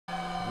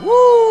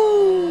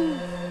Woo!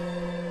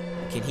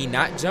 Can he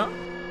not jump?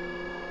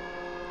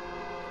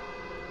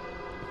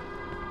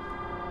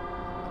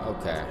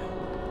 Okay.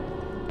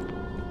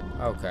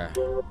 Okay.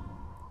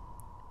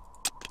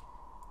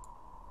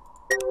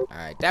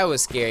 Alright, that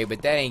was scary,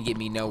 but that ain't get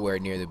me nowhere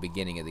near the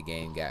beginning of the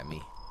game got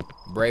me.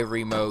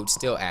 Bravery mode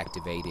still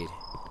activated.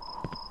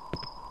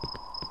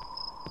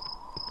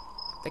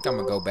 I think I'm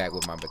gonna go back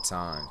with my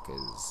baton,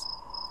 cause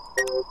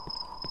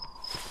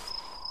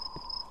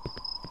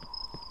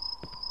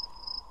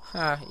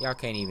y'all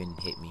can't even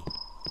hit me.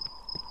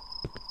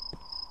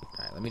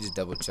 Alright, let me just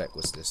double check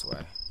what's this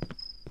way.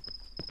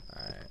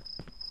 Alright.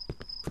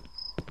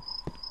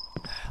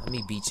 Let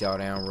me beat y'all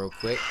down real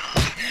quick.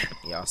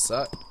 Y'all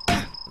suck.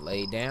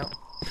 Lay down.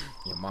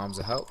 Your mom's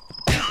a hoe.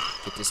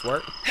 Get this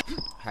work.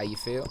 How you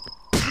feel?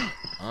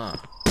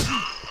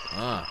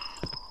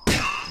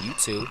 You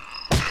two.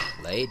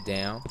 Lay it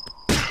down.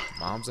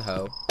 Mom's a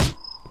hoe.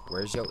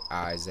 Where's your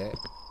eyes at?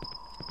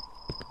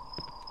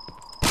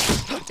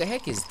 What the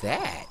heck is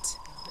that?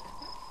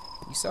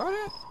 You saw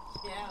that?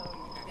 Yeah.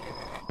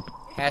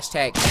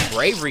 Hashtag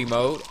bravery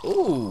mode.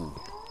 Ooh.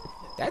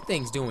 That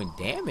thing's doing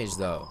damage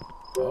though.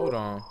 Hold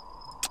on.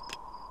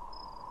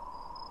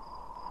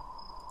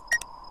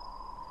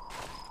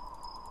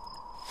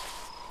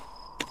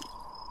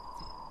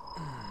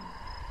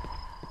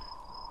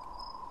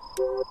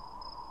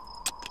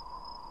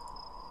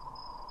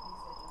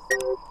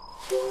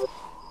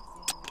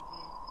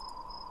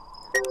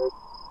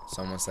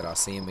 Someone said I'll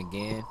see him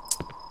again.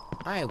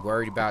 I ain't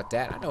worried about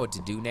that. I know what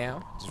to do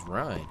now. Just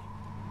run.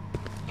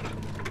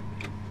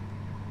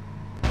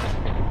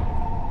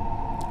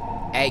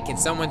 Hey, can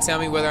someone tell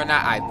me whether or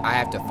not I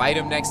have to fight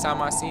him next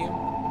time I see him?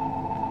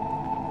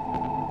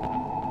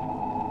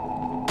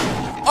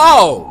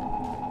 Oh!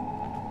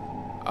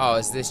 Oh,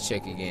 it's this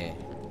chick again.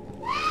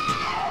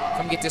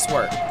 Come get this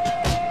work.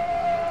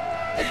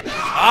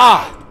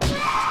 Ah!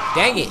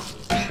 Dang it.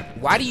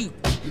 Why do you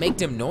make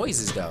them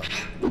noises, though?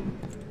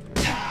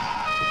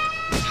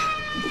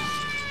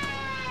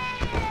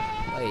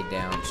 Lay it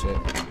down, shit.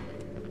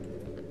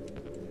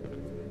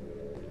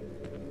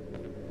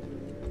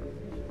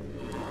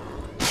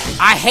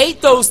 I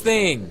hate those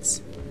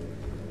things!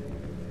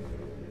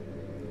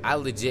 I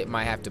legit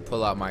might have to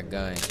pull out my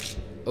gun.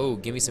 Oh,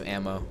 give me some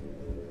ammo.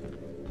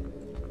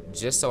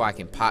 Just so I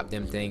can pop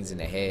them things in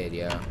the head,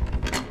 yo.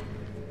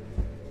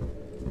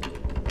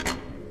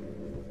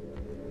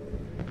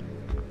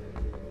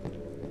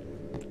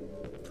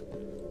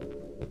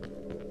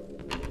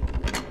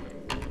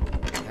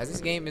 Has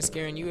this game been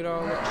scaring you at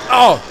all?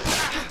 Oh!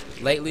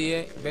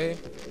 Lately, babe?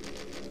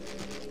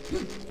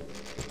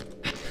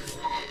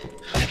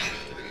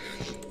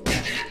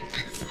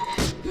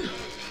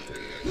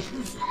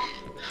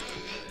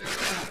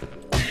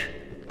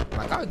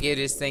 Like, I'll give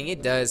this thing,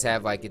 it does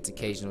have like its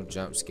occasional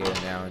jump scare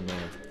now and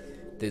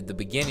then. The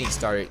beginning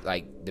started,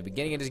 like, the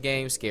beginning of this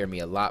game scared me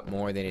a lot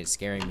more than it's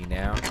scaring me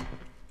now.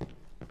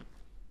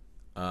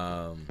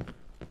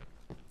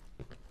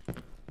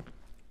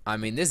 I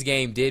mean, this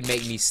game did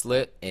make me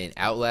slip, and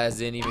Outlast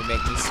didn't even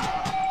make me slip.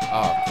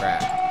 Oh,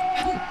 crap.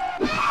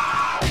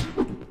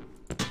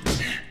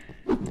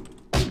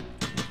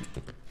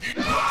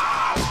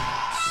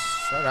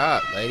 Shut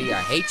up, lady.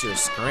 I hate your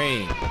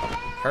scream.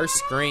 Her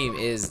scream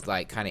is,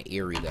 like, kind of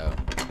eerie, though.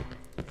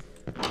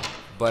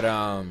 But,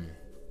 I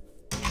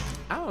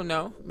don't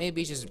know.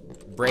 Maybe it's just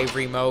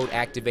bravery mode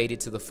activated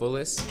to the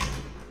fullest.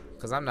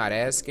 Because I'm not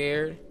as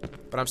scared.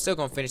 But I'm still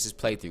going to finish this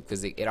playthrough,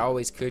 because it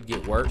always could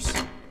get worse.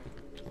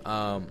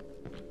 But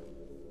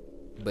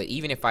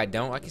even if I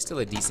don't, like, it's still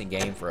a decent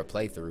game for a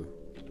playthrough.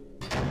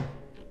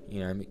 You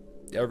know what I mean?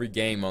 Every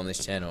game on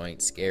this channel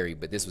ain't scary,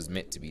 but this was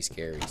meant to be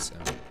scary, so.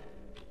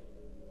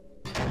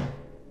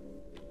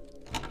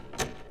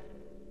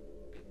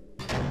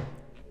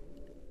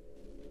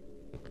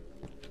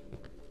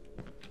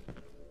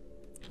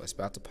 What's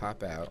about to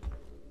pop out?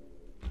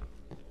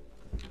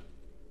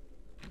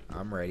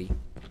 I'm ready.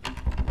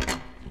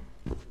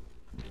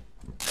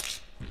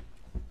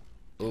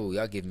 Ooh,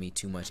 y'all giving me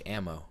too much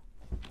ammo.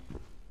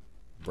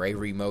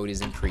 Bravery mode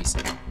is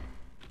increasing.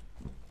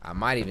 I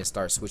might even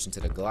start switching to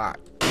the Glock.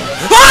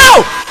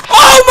 Oh!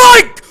 Oh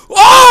my!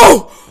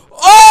 Oh!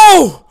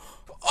 Oh!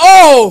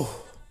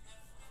 Oh!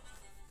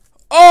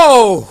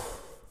 Oh!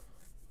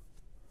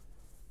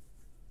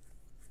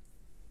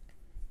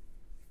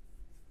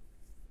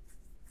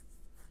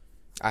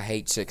 I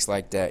hate chicks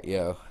like that,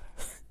 yo.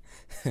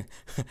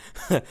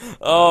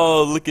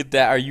 Oh, look at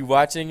that. Are you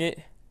watching it? Yeah,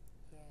 it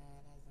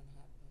hasn't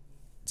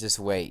happened. Just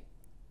wait.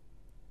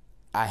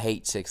 I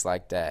hate chicks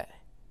like that.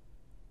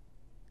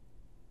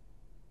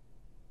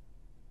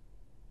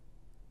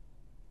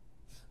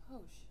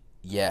 Oh,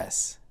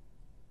 Yes.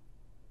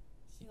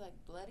 she like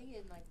bloody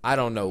and like. I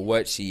don't know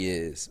what she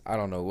is. I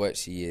don't know what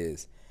she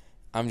is.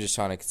 I'm just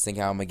trying to think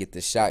how I'm gonna get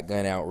the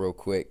shotgun out real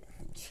quick.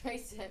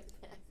 Trace that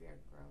if you're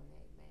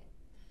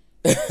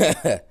a grown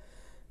man.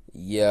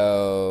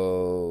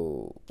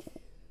 Yo.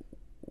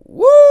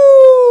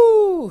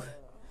 Woo!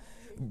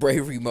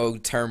 Bravery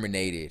mode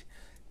terminated.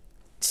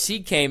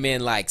 She came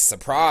in like,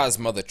 surprise,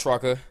 mother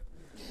trucker.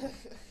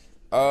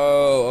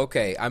 Oh,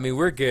 okay. I mean,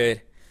 we're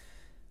good.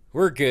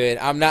 We're good.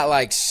 I'm not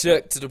like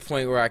shook to the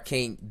point where I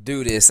can't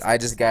do this. I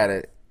just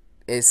gotta.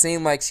 It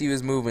seemed like she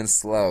was moving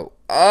slow.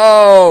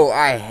 Oh,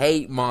 I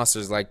hate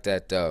monsters like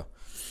that though.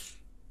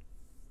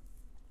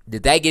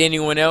 Did that get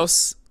anyone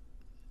else?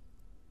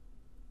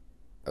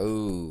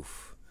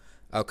 Oof.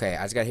 Okay,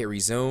 I just gotta hit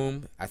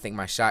resume. I think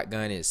my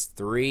shotgun is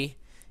 3,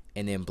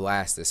 and then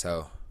blast this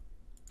hoe.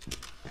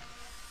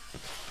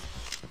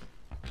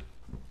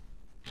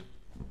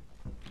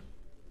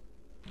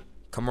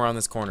 Come around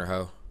this corner,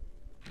 hoe.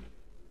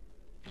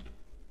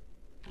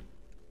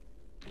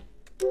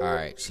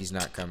 Alright, she's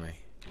not coming.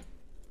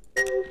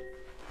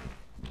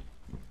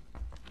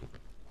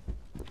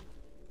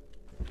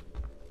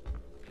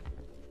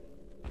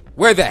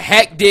 Where the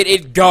heck did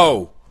it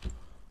go?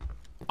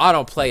 I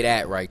don't play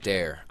that right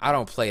there. I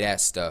don't play that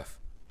stuff.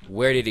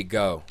 Where did it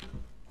go?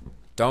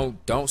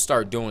 Don't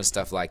start doing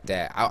stuff like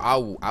that. I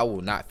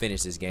will not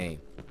finish this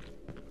game.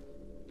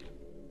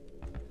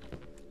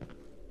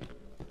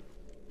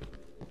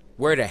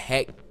 Where the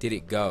heck did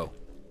it go?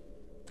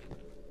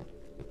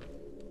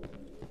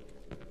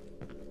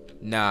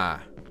 Nah.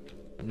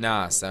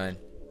 Nah, son.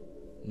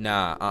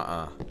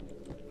 Nah,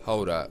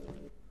 Hold up.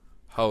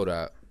 Hold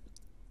up.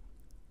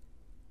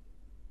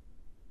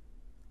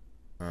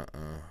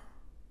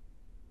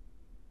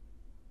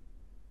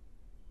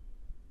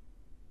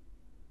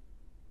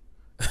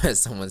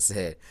 Someone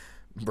said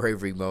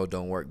bravery mode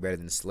don't work better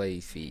than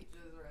slave feet.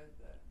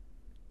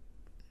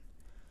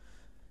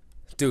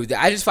 Dude,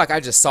 I just feel like I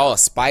just saw a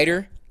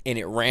spider and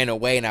it ran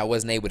away and I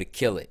wasn't able to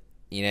kill it.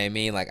 You know what I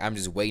mean? Like I'm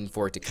just waiting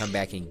for it to come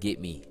back and get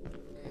me.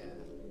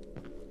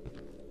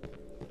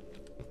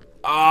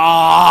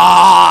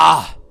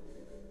 Ah!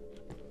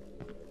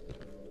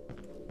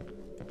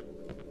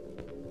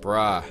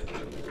 Bruh.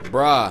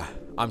 Bruh.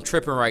 I'm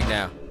tripping right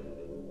now.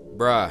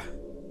 Bruh.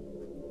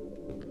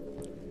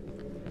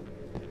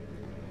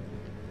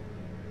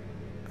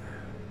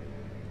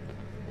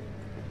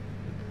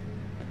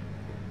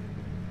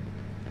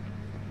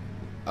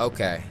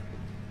 Okay.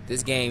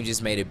 This game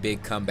just made a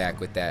big comeback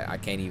with that. I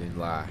can't even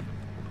lie.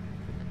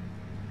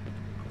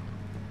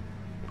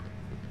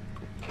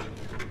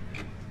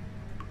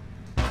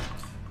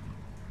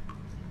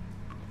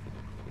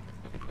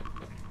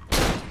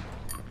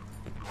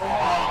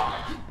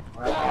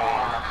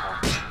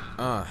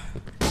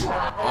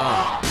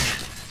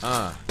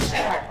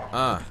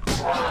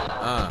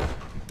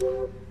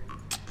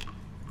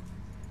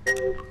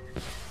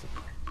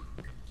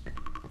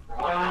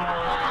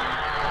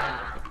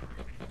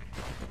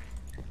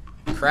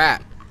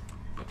 Crap.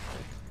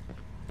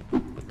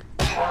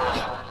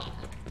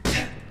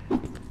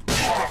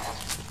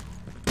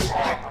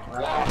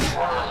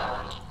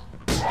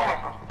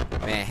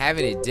 Man,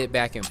 having it dip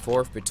back and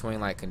forth between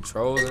like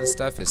controls and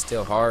stuff is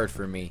still hard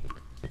for me.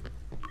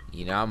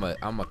 You know,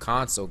 I'm a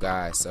console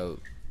guy, so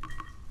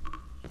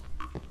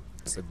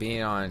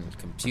being on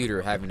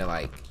computer, having to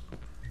like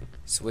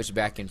switch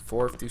back and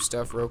forth through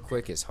stuff real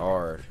quick is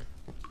hard.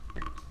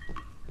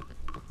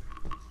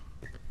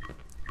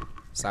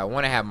 So I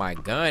want to have my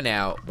gun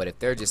out, but if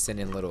they're just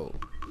sending little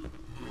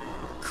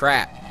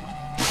crap,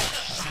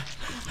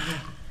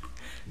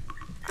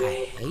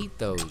 I hate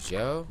those,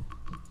 yo.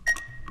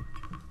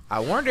 I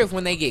wonder if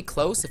when they get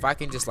close, if I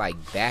can just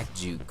like back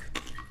juke.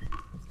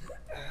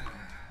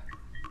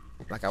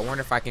 Like I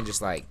wonder if I can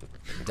just like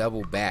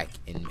double back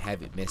and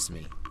have it miss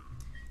me.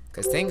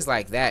 Cause things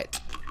like that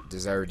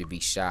deserve to be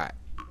shot.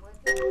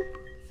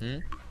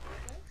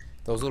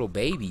 Those little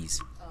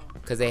babies.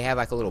 Cause they have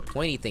like a little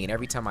pointy thing, and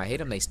every time I hit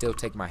them, they still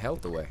take my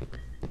health away.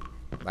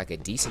 Like a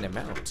decent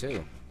amount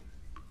too.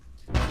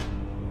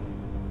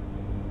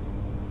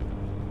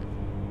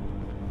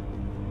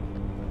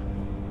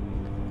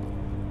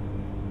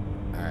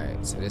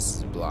 Alright, so this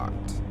is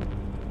blocked.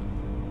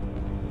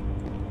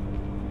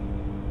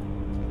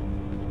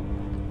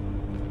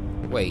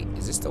 Wait,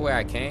 is this the way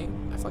I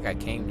came? I feel like I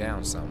came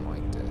down something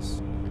like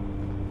this.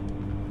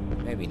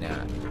 Maybe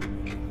not.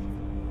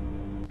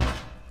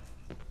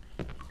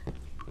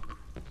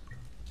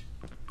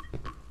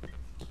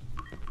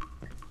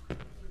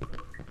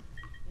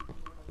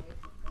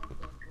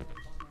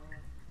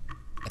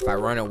 If I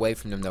run away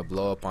from them, they'll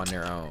blow up on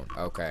their own.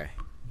 Okay.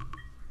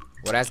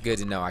 Well, that's good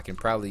to know. I can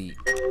probably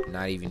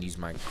not even use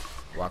my...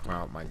 walk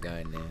around with my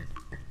gun then.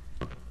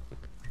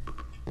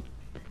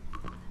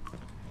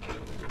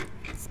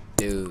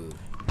 Dude.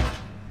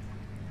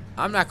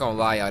 I'm not gonna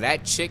lie, y'all.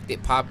 That chick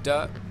that popped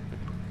up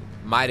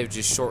might have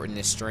just shortened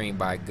this stream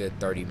by a good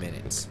 30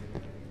 minutes.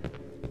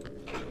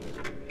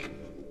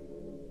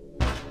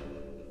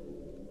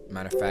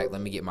 Matter of fact, let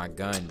me get my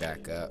gun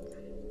back up.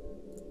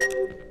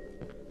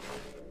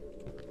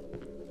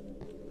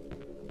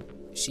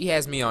 She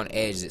has me on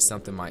edge that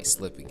something might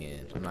slip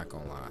again. I'm not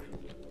gonna lie.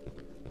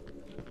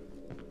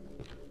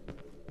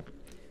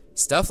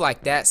 Stuff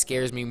like that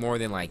scares me more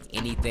than like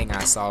anything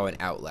I saw in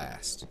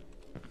Outlast.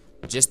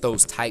 Just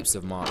those types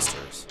of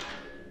monsters.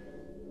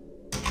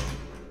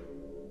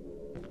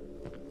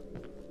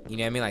 You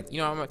know what I mean? Like, you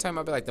know, I'm talking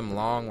about like them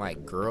long,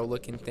 like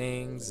girl-looking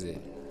things.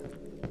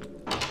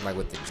 Like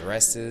with the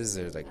dresses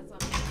or like.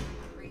 That's what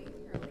I'm reading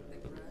here, like the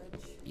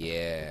grudge.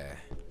 Yeah.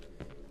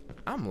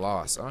 I'm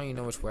lost. I don't even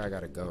know which way I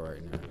gotta go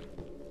right now.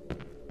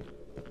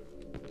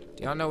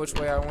 Do y'all know which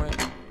way I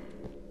went?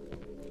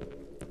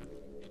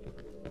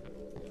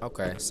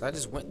 Okay, so I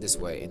just went this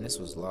way and this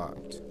was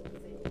locked.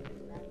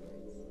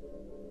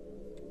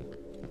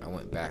 I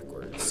went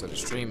backwards. So the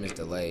stream is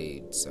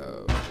delayed,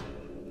 so.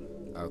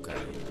 Okay.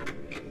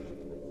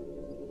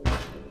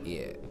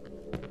 Yeah.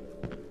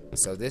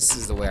 So this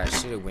is the way I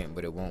should have went,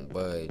 but it won't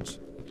budge.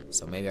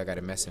 So maybe I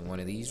gotta mess in one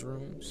of these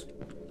rooms.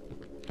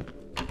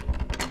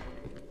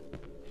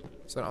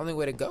 So the only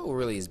way to go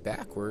really is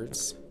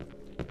backwards.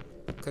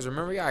 Cause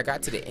remember, yeah, I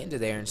got to the end of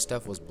there and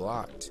stuff was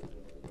blocked.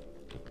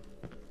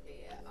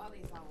 Yeah, all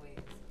these hallways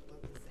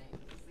look the same.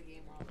 This is the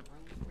game where all the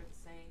rooms were the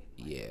same.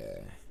 Like,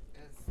 Yeah.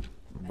 it's-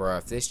 Bruh,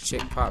 if this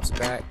chick pops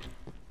back.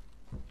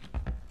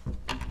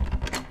 it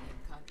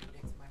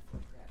contradicts my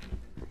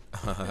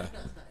photograph.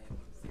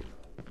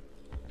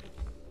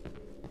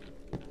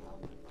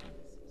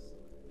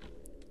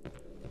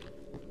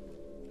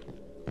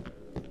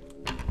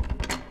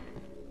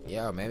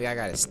 Yo, maybe I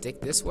gotta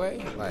stick this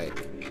way?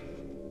 Like,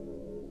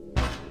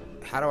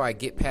 how do I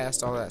get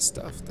past all that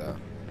stuff, though?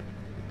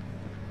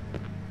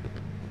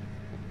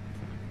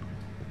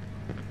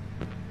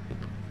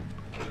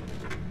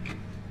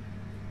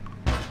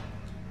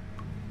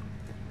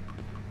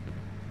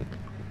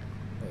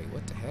 Wait,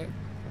 what the heck?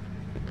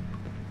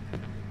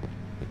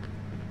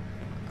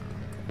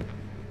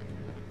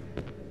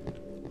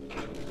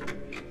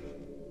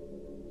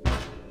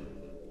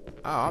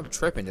 Oh, I'm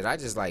tripping. Did I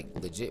just, like,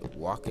 legit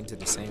walk into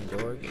the same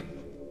door again?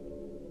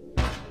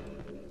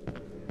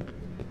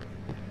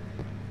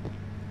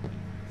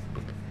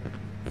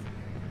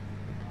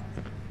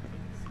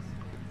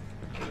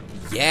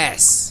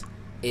 Yes!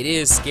 It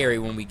is scary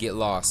when we get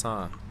lost,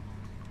 huh?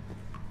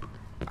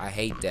 I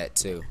hate that,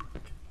 too.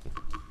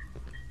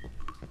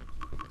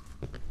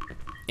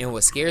 And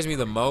what scares me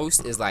the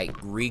most is, like,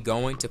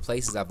 re-going to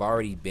places I've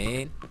already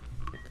been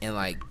and,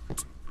 like,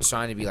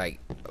 trying to be, like,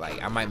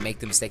 I might make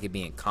the mistake of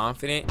being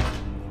confident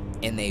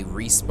and they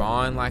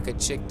respawn like a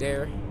chick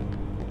there.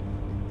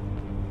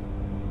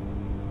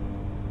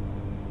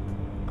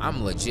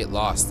 I'm legit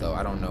lost, though.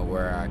 I don't know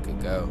where I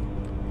could go.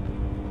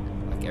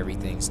 Like,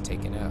 everything's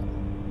taken up.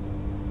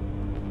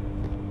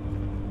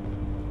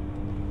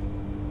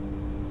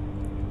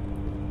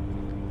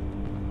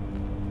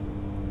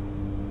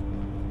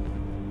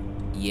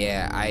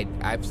 Yeah,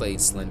 I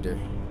played Slender.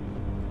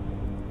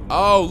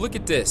 Oh, look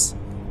at this.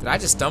 Did I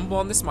just stumble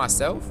on this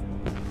myself?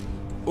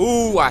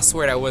 Ooh, I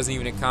swear that wasn't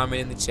even a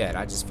comment in the chat.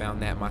 I just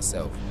found that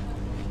myself.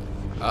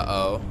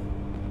 Uh-oh.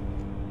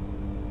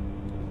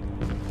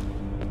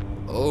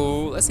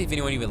 Oh, let's see if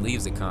anyone even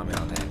leaves a comment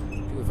on that.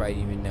 Who if I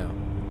even know.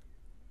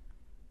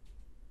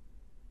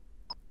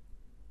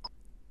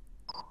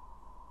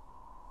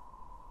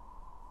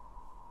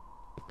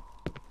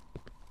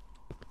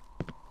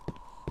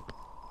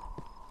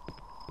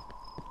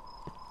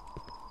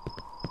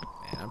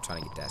 Man, I'm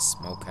trying to get that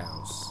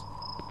smokehouse.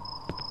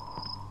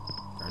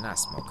 Or not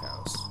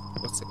smokehouse.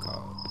 What's it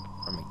called?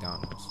 Or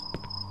McDonald's.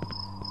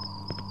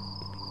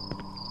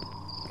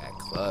 That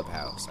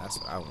clubhouse. That's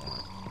what I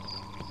want.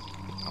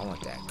 I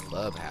want that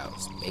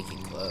clubhouse.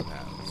 Bacon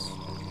clubhouse.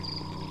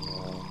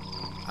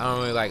 I don't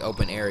really like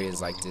open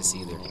areas like this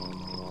either.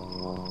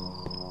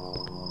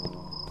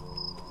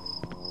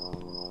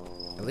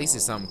 At least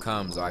if something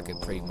comes, I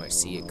could pretty much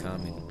see it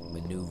come and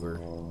maneuver.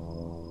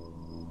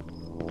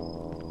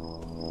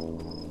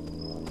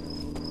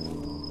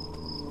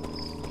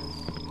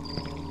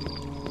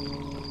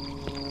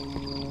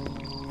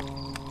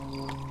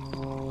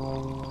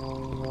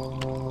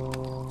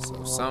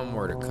 So if something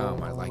were to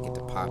come, I'd like it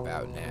to pop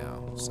out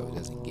now so it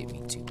doesn't get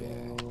me too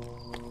bad.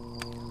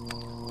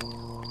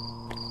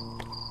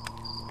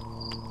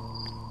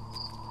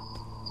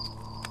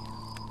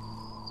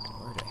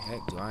 Where the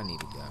heck do I need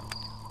to go?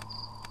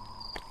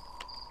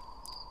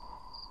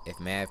 If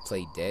Mav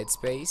played Dead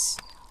Space,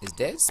 is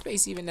Dead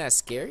Space even that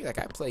scary? Like,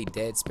 I played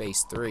Dead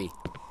Space 3,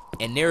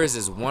 and there is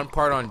this one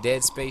part on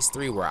Dead Space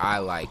 3 where I,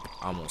 like,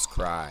 almost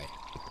cried.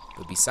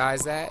 But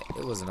besides that,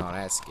 it wasn't all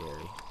that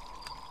scary.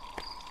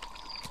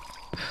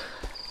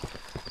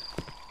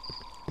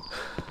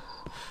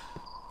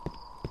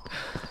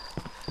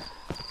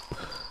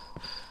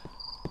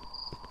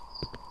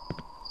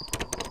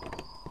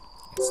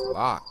 It's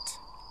locked.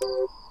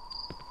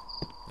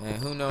 Man,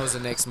 who knows the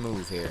next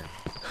move here?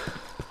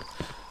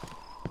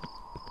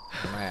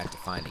 I might have to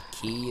find a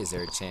key. Is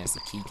there a chance the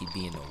key could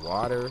be in the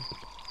water?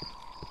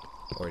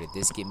 Or did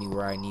this get me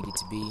where I needed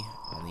to be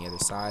on the other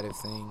side of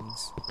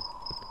things?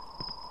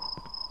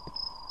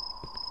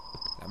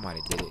 That might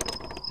have did it.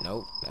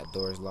 Nope, that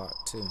door is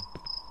locked too.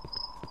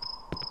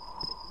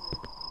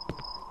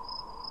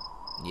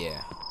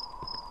 Yeah.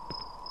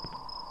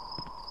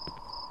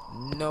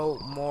 No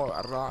more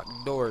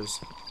locked doors.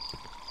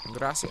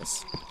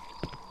 Gracias.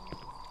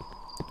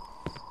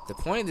 The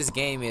point of this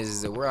game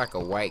is that we're like a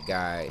white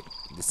guy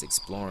that's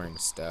exploring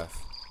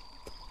stuff.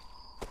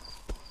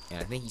 And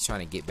I think he's trying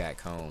to get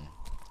back home.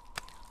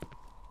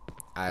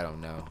 I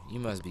don't know. You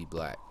must be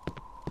black.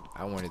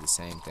 I wanted the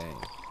same thing.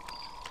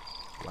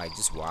 Like,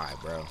 just why,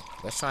 bro?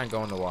 Let's try and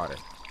go in the water.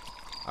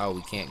 Oh,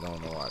 we can't go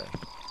in the water.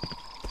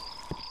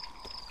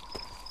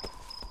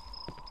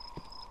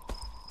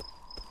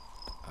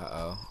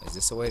 Uh-oh. Is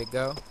this the way to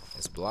go?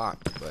 It's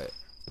blocked, but...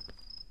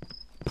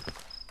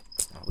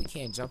 Oh, we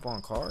can't jump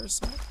on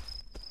cars?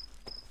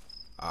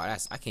 Oh,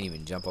 that's... I can't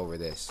even jump over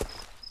this.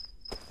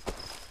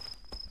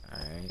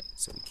 Alright,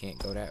 so we can't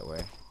go that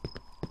way.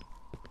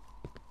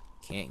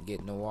 Can't get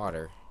in the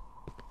water.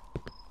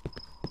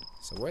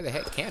 So where the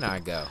heck can I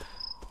go?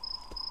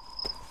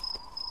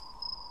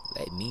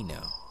 Let me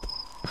know.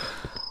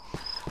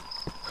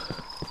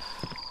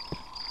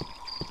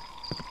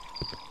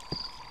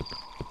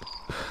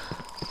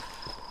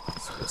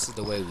 So this is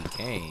the way we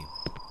came.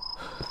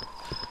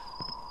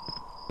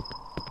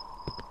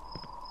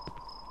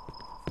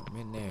 From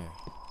in there.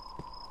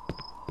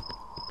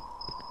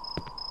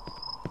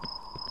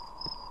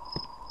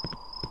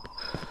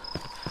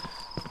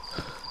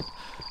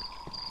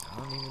 I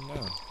don't even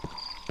know.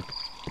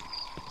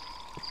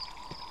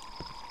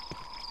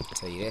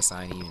 Tell you this,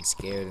 I ain't even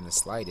scared in the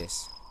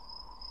slightest.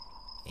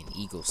 An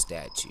eagle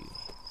statue.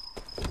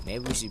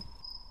 Maybe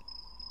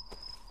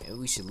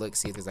we should look,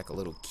 see if there's like a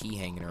little key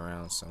hanging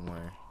around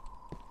somewhere.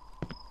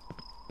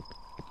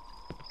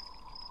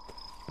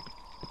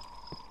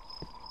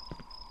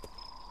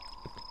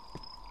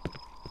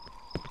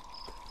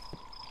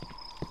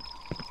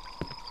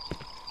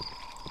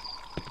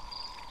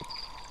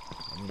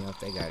 Let me know if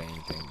they got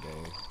anything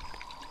good.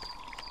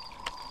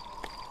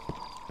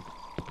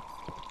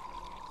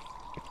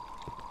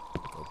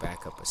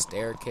 Back up a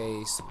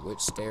staircase. Which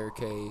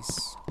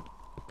staircase?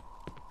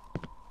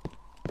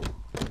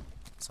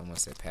 Someone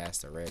said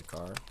past the red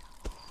car.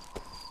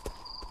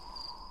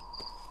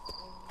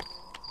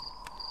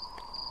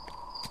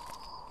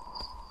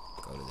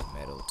 Go to the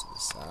metal to the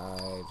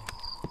side.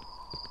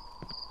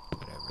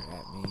 Whatever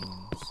that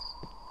means.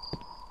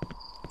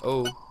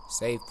 Oh,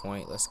 save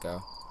point. Let's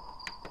go.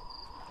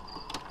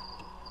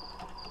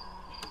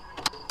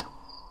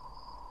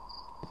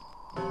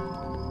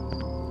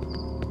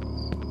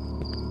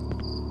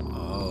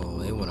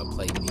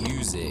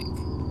 Music.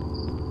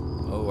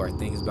 Oh, are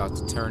things about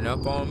to turn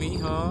up on me,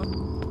 huh?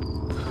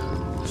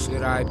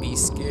 Should I be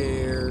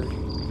scared?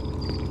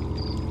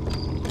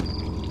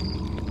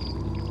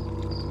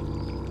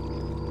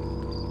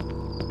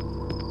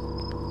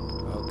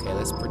 Okay,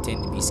 let's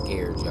pretend to be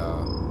scared,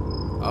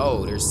 y'all.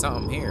 Oh, there's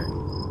something here.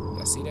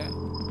 Y'all see that?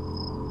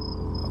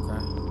 Okay,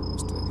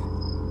 what's this?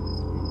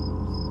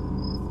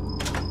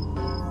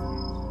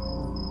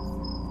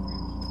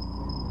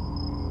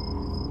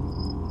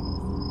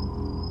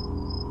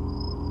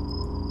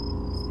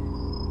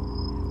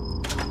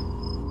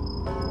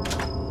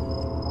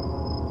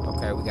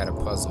 We got a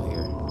puzzle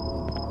here.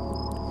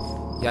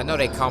 Y'all know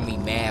they call me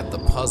Mav the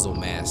Puzzle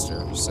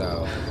Master,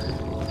 so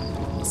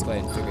let's go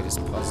ahead and figure this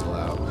puzzle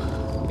out.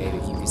 Maybe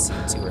if you can see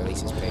it too, or at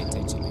least just pay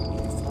attention. Maybe you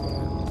can figure it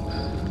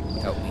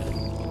out. Help me.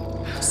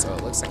 So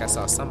it looks like I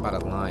saw something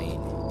about a lion.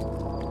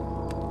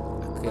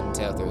 I couldn't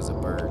tell if there was a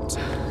bird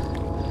too.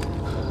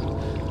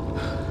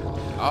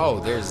 Oh,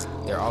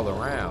 they're all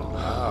around.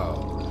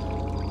 Oh.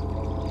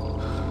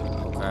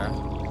 Okay.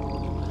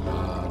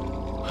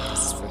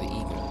 This is for the eagle.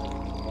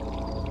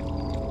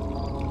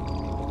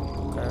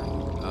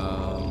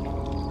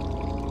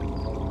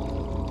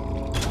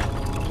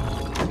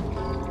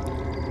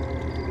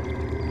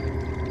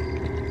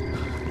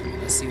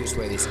 Let's see which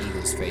way this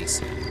eagle's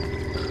facing.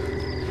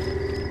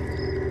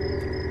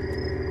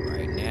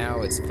 Right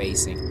now it's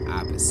facing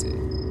opposite.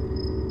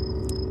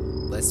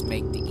 Let's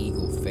make the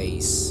eagle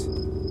face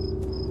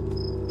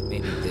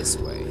maybe this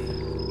way.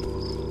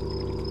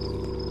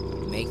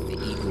 Make the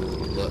eagle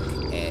look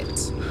at...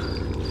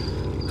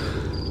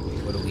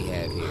 What do we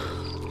have here?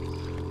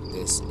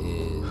 This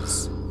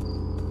is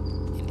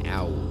an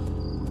owl.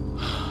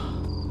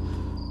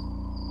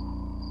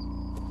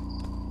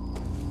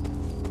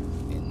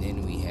 And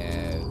then we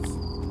have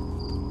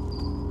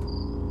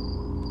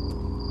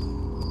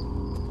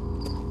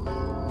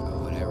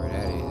whatever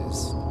that is.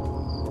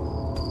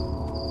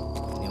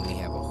 And then we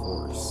have a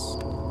horse.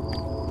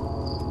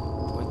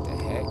 What the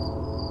heck?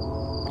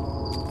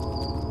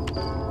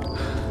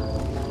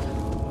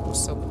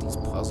 What's up with these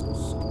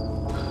puzzles?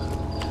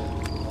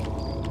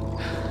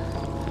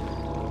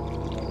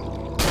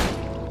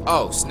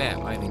 Oh, snap.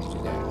 I didn't mean to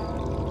do that.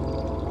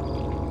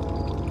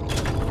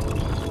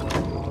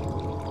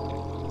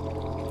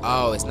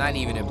 Oh, it's not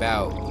even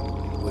about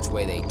which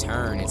way they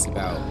turn. It's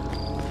about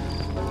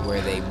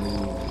where they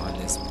move on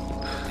this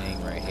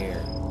thing right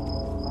here.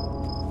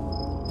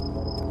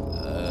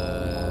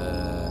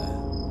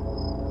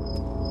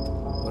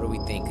 What do we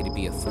think? Could it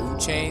be a food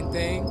chain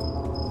thing?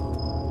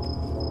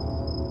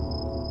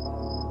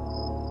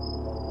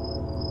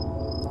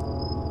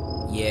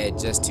 Yeah,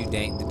 just too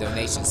dang. The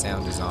donation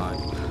sound is on.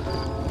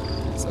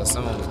 So if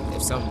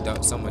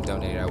someone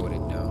donated, I would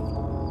have known.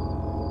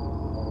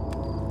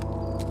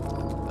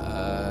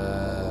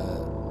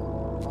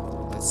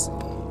 Let's see.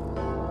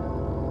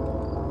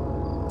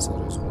 So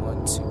there's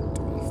 1, 2,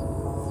 3.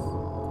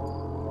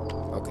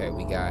 Okay,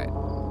 we got a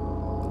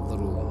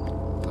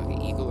little, like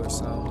an eagle or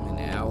something,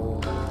 an owl.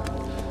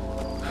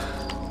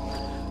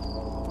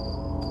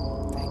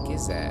 What the heck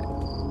is that?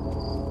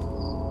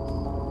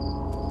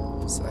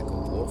 It's like a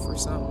wolf or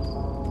something?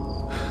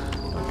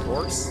 And a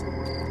horse?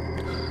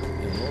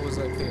 And what was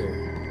up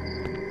here?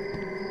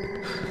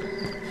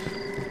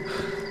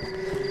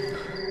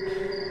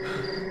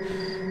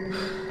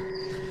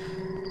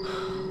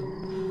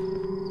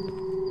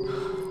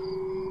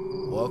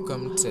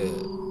 Welcome to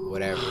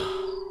whatever.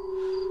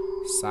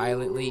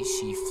 Silently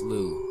she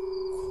flew,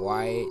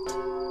 quiet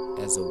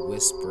as a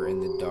whisper in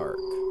the dark.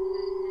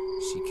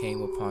 She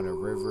came upon a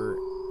river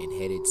and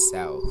headed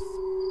south.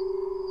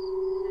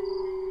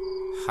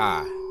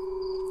 Ha!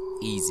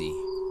 Easy.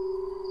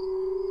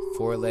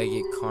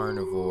 Four-legged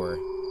carnivore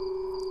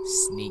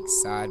sneaks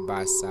side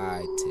by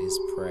side to his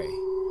prey,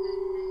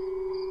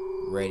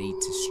 ready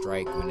to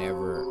strike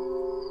whenever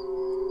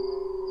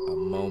a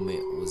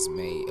movement was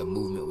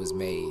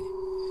made.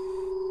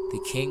 The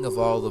king of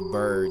all the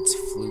birds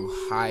flew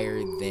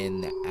higher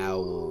than the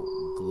owl,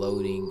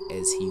 gloating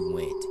as he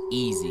went.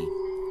 Easy.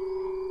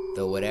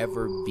 Though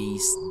whatever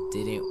beast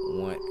didn't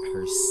want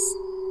her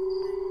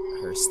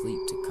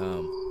sleep to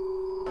come,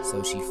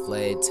 so she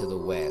fled to the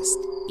west.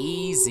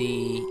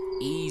 Easy,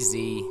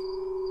 easy.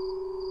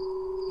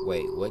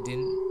 Wait, what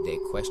didn't they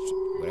question?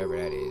 Whatever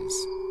that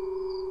is.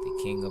 The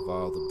king of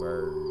all the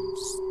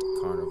birds, the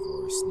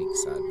carnivore, sneak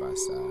side by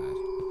side.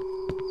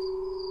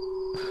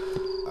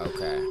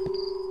 Okay.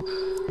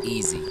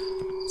 Easy.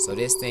 So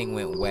this thing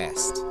went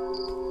west.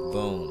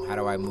 Boom. How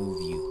do I move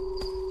you?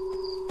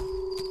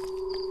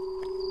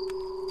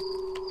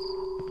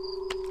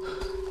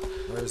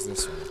 Where's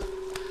this one?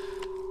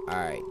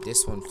 Alright,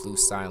 this one flew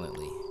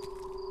silently.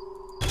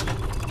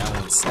 That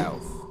one's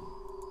south.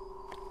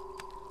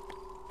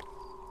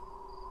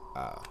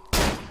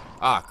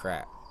 Ah,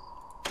 crap.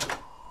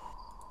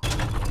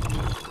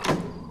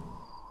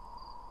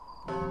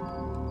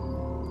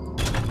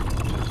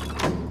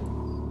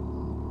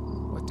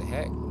 What the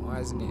heck? Why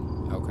isn't it?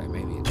 Okay,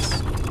 maybe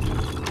it's...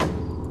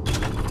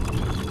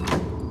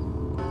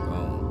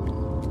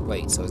 Boom.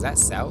 Wait, so is that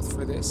south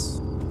for this?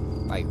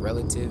 Like,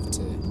 relative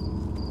to...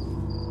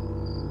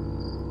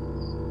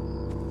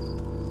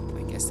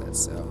 I guess that's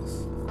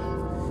south.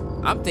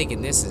 I'm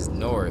thinking this is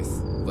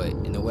north, but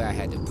in the way I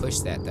had to push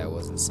that, that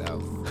wasn't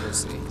south. We'll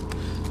see.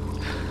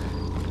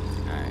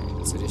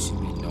 Alright, so this should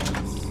be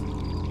north.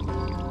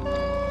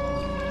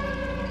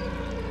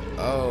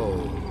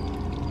 Oh.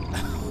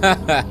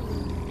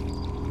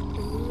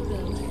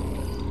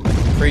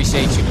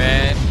 Appreciate you,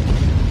 man.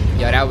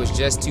 Yo, that was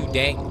just too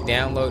dank.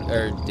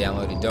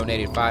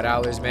 Donated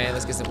 $5, man.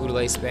 Let's get some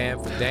Oodalay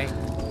spam for dank.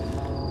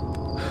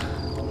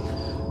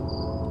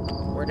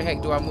 Where the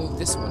heck do I move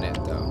this one at,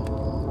 though?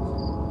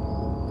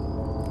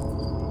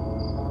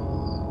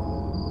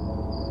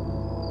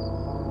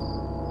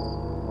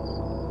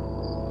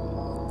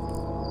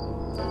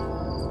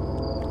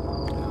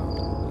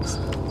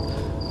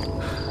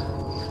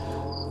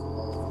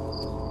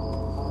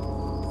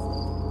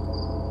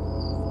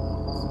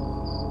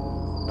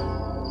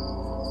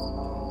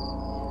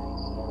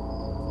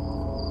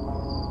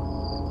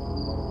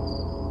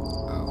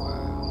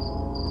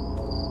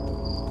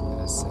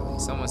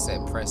 Someone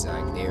said press it,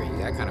 I dare you.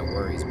 That kind of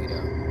worries me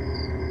though.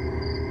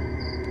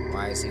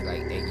 Why is he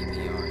like egging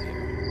me on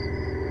here?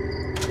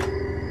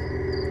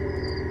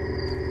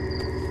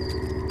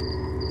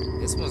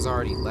 This one's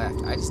already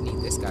left. I just need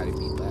this guy to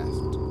be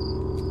left.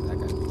 That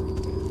guy to be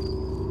right there.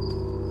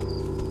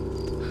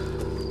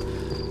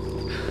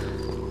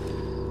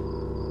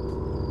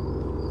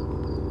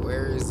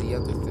 Where is the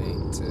other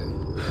thing to...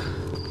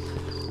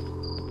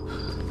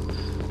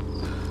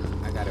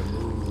 I gotta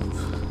move.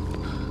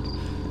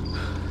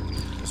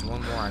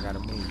 One more I gotta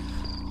move.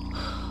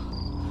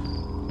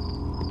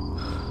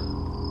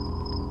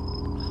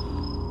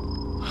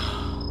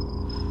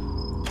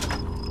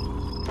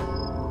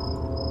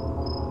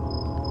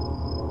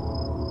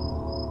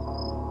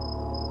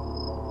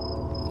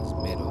 He's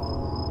middle.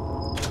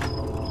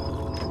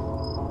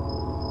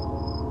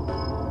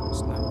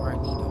 It's not where I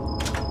need him.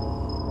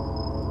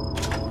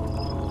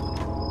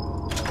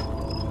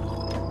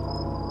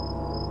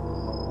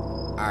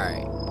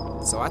 Alright.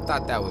 So I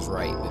thought that was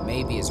right, but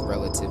maybe it's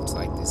relative to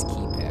like this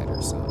keypad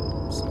or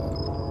something. So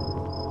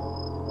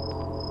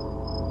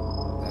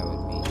that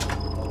would be...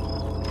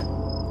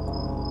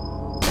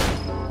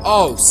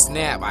 Oh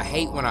snap! I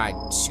hate when I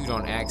shoot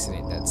on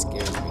accident. That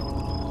scares me.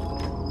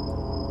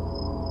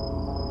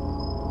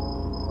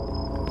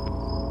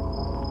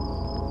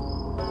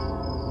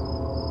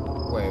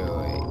 Wait.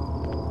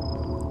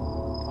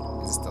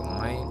 Is this the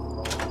lion?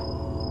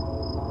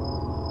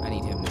 I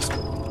need him this way.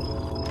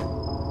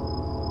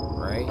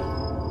 Right?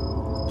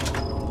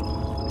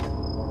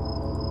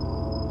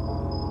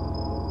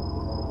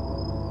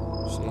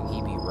 Shouldn't he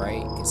be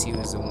right? Because he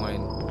was the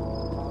one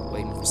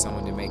waiting for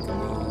someone to make a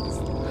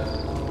move.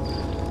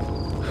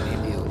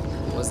 Maybe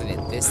wasn't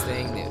it this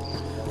thing that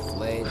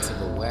fled to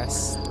the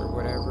west or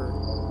whatever?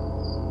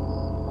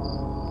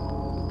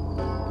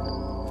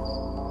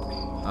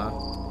 Huh?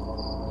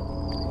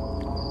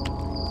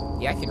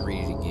 Yeah, I can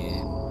read it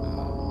again.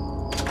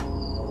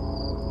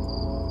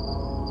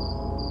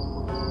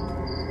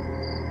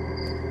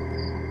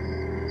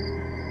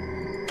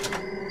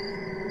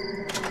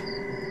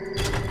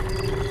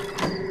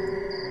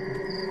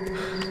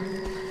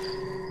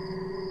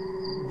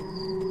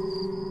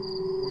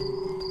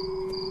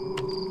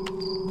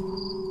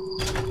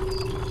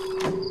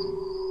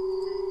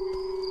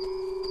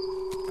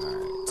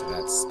 Alright, so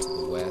that's to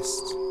the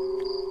west.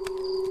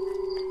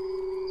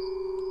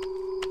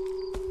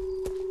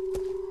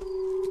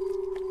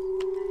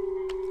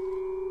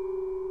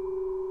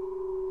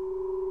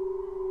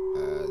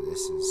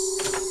 This is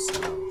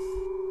south.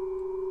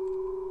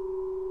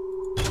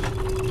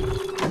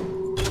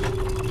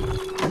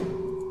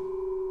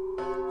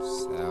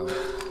 South.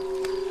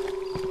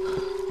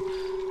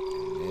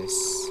 And this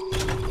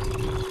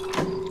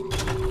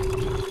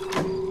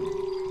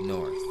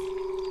north.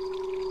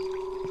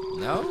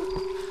 No?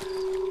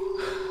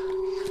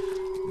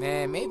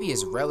 Man, maybe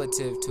it's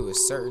relative to a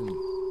certain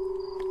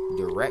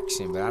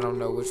direction, but I don't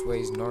know which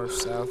way is north,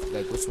 south,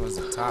 like which one's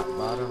the top,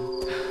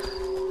 bottom.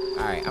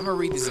 Alright, I'm gonna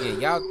read this again.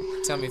 Y'all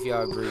tell me if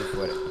y'all agree with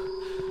what.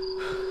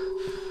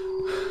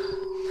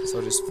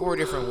 So there's 4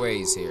 different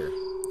ways here.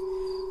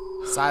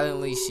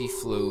 Silently she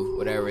flew,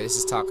 whatever. This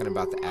is talking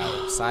about the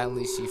owl.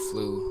 Silently she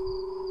flew,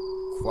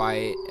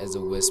 quiet as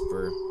a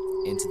whisper,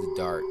 into the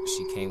dark.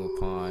 She came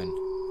upon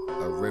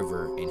a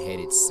river and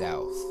headed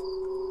south.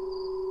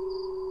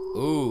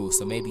 Ooh,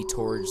 so maybe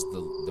towards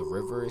the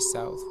river is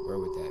south? Where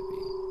would that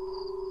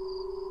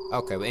be?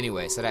 Okay, but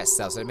anyway, so that's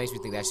south. So that makes me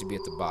think that should be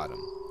at the bottom.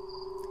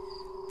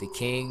 The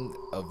king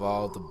of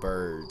all the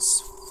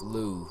birds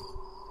flew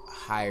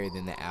higher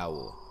than the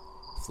owl,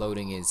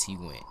 floating as he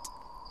went.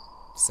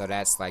 So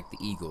that's like the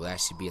eagle.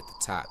 That should be at the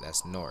top.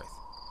 That's north.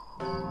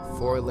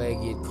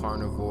 4-legged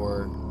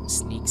carnivore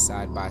sneaks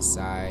side by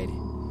side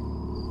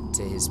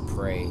to his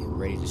prey,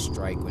 ready to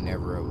strike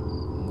whenever a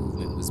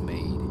movement was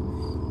made.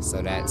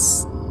 So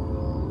that's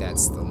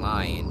the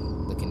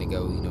lion looking to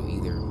go,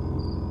 either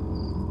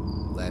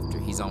left or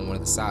he's on one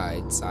of the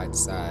sides, side to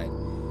side.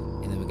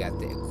 And then we got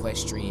the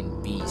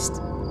equestrian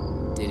beast.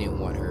 Didn't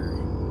want her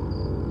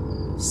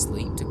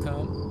sleep to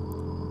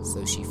come,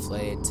 so she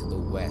fled to the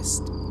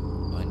west,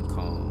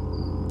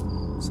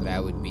 uncalm. So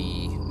that would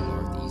be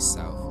northeast,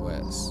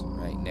 southwest,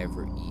 right?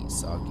 Never eat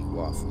soggy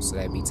waffles. So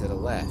that'd be to the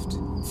left.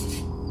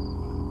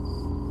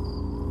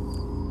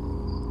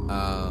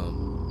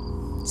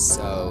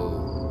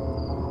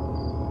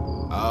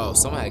 Oh,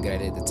 someone had a good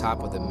idea. The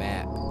top of the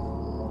map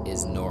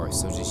is north,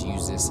 so just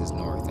use this as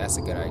north. That's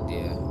a good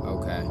idea.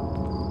 Okay.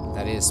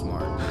 That is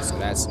smart. So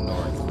that's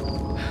north.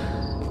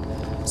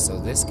 So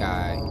this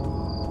guy...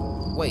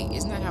 Wait,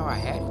 isn't that how I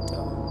had it,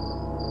 though?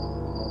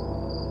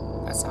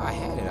 That's how I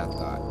had it, I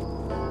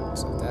thought.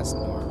 So if that's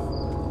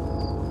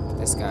north,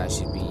 this guy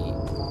should be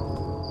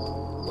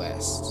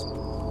west.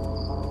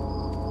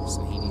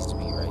 So he needs to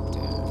be right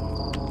there.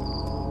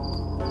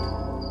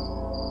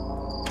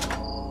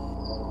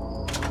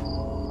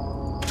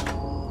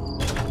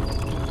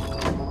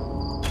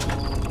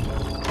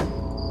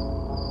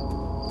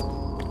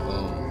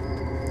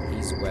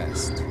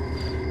 West.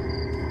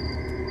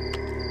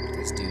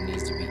 This dude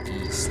needs to be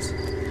east. I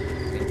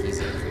think he's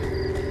up here.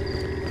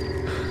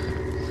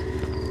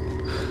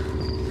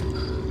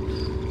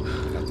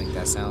 I think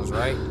that sounds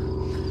right.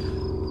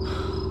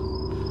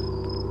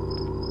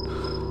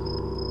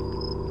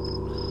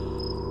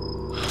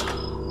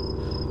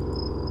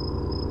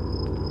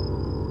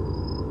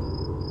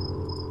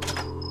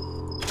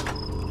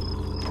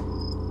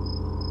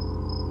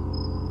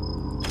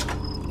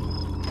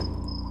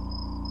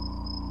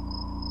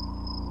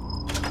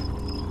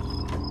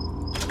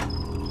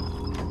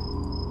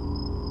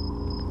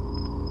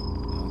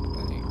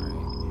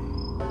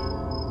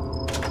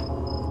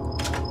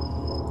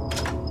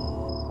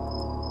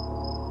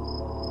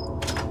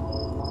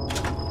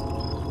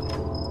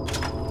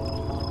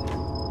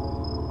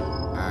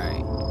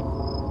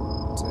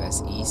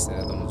 East, the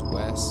other one's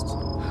west.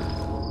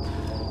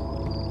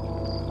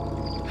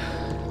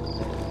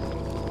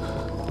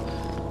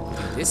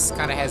 This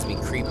kind of has me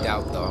creeped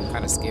out though. I'm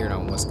kind of scared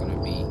on what's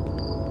gonna be.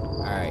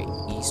 Alright,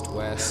 east,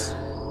 west.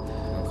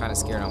 I'm kind of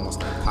scared on what's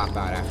gonna pop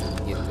out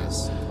after we get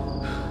this.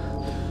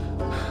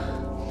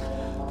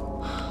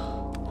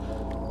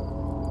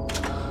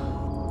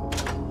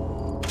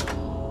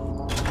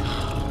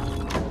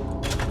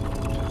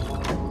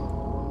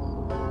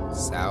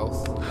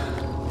 South.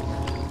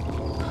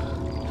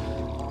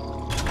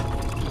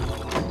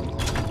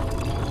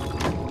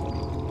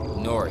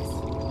 North.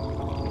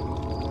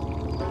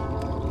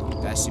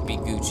 That should be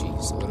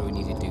Gucci. So what do we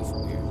need to do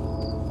from here?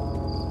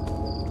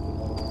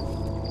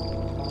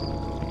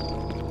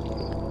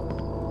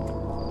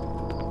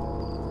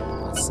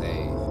 Let's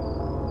save.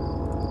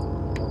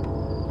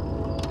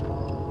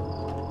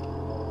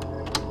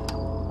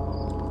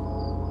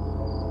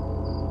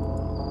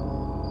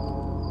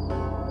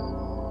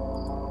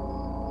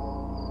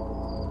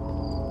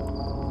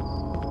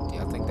 Do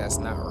y'all think that's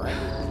not right?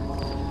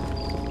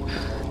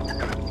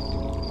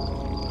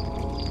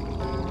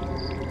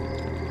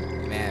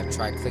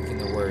 Try clicking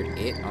the word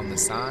 "it" on the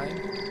sign.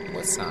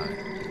 What sign?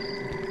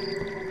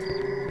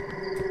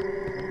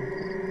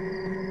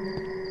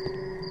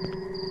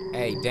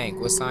 Hey, Dank,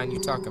 what sign you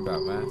talking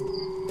about, man?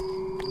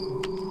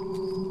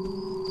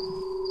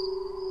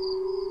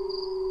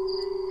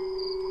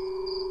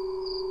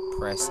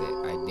 Press it.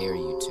 I dare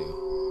you to.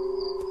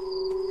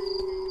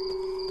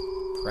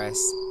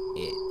 Press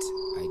it.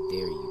 I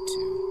dare you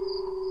to.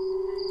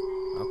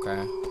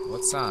 Okay.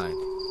 What sign?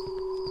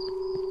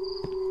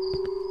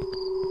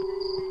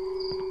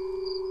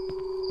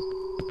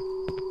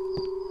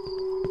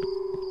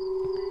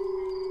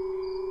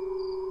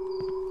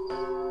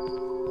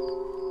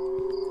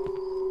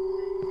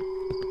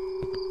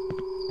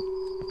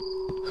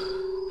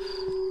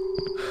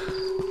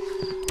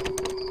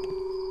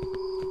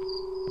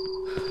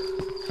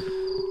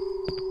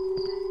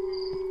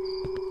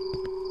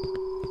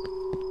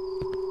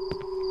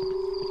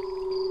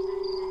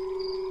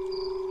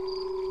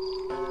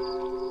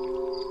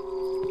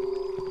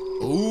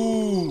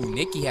 Ooh,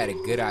 Nikki had a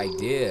good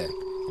idea.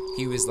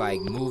 He was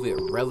like, move it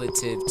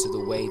relative to the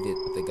way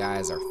that the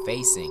guys are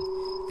facing.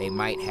 They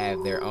might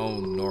have their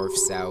own north,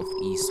 south,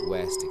 east,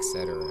 west,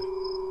 etc.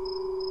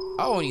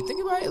 Oh, when you think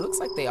about it, it looks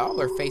like they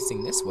all are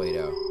facing this way,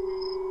 though.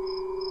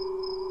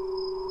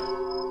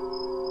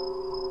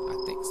 I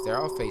think they're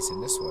all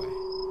facing this way.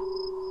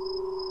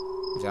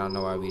 Which I don't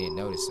know why we didn't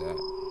notice that.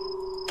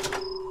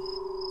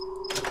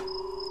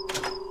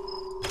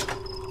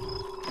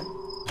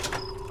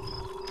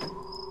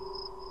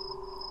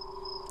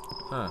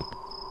 Huh.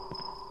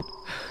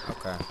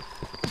 Okay.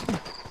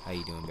 How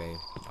you doing, babe?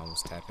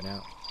 Almost tapping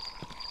out.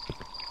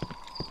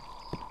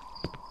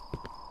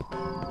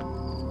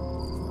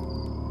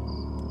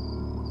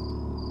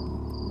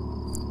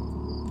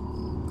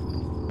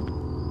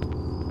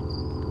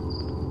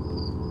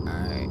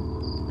 Alright.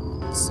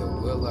 So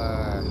we'll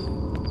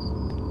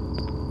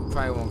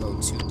probably won't go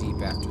too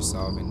deep after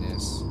solving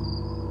this.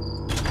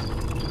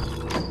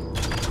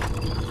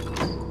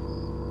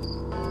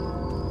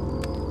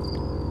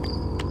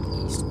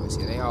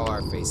 All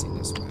are facing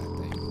this way, I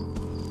think.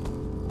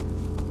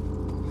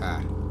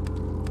 Ha.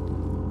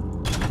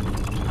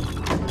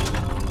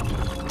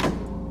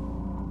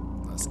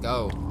 Let's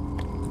go.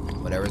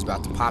 Whatever's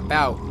about to pop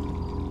out.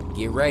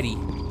 Get ready.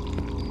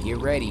 Get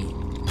ready.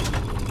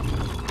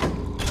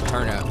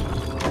 Turn up.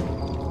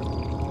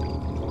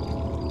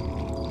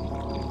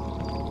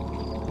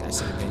 That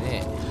should have been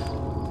it.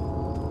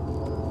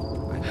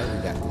 I know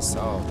we got this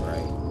solved,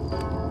 right?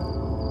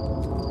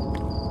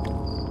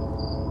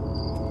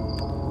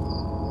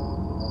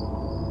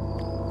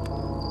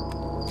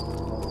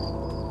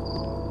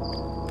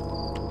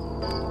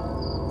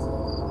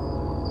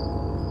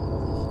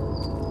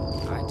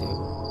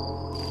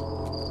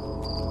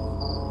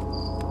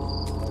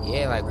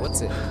 Yeah, like,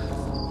 what's it?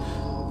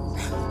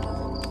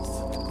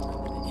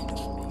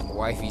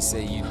 Wifey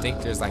said you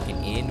think there's like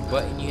an end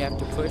button you have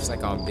to push,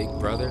 like on Big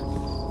Brother?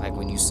 Like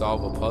when you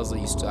solve a puzzle,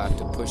 you still have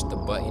to push the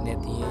button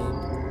at the end?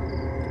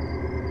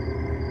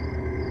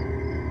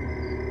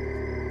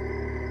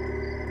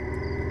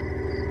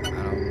 I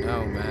don't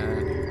know,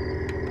 man.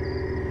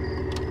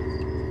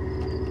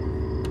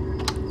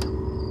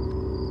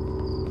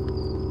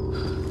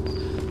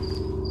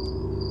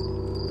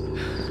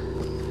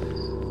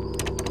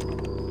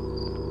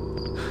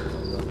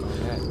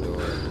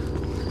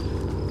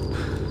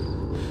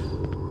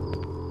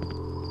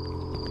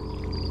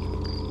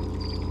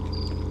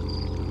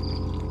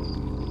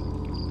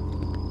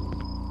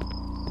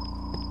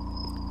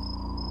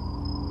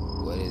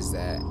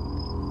 That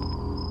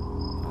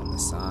on the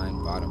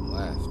sign bottom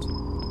left?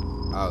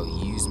 Oh,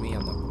 use me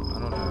on the, I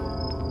don't know.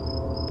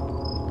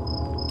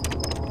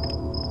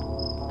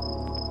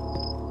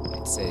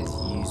 It says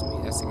use me.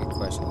 That's a good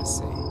question. Let's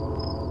see.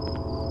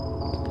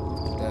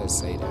 It does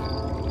say that.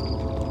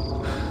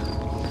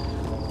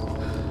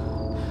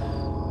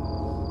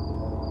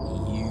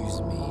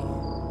 Use me.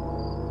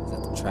 Is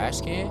that the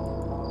trash can?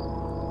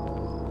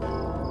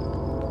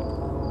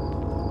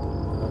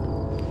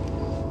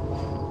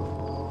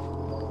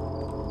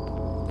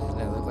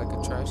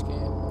 Trash can.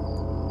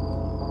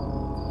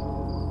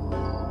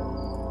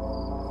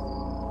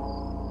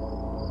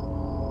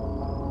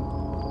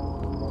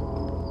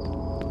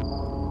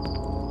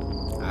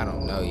 I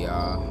don't know,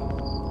 y'all.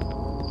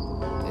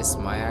 This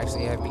might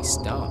actually have me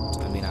stumped.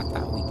 I mean, I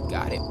thought we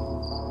got it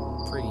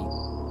pretty.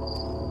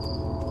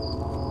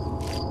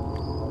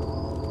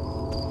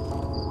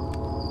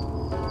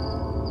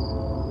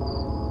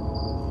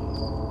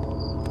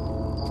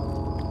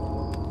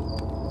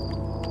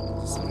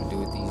 Something to do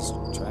with these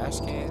trash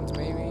cans,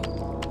 maybe?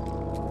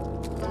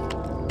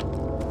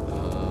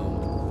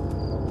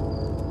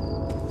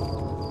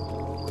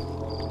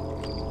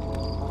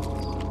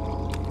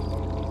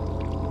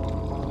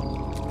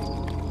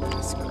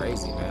 It's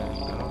crazy, man.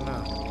 I don't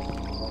know.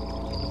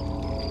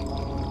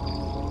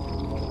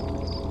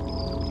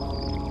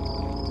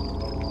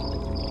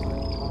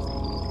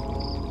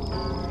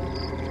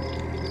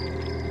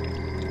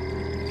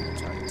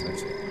 Try to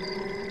touch it.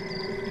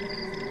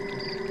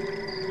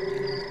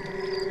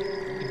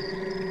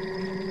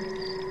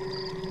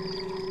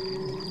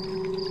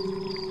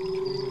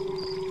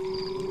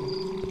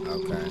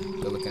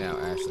 looking out,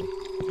 Ashley.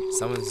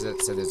 Someone said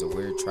there's a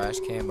weird trash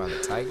can by the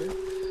tiger.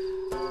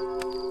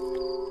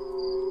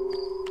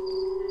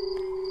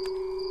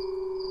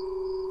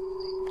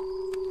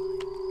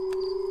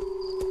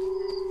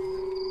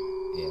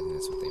 Yeah, I think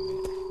that's what they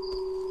meant.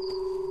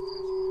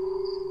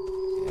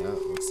 Yeah,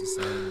 looks the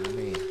same to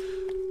me.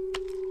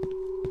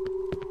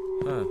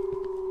 Huh.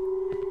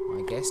 Well,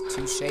 I guess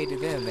touche to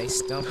them. They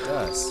stumped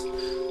us.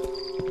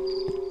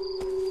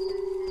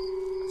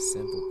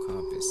 Simple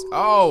compass.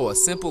 Oh, a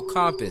simple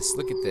compass.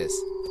 Look at this.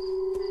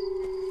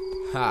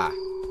 Ha.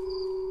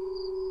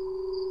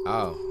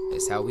 Oh,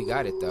 it's how we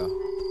got it though.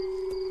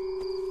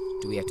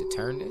 Do we have to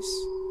turn this?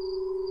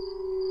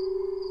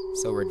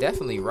 So we're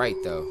definitely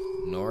right though.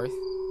 North,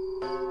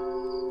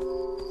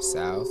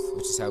 south,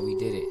 which is how we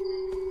did it.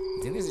 You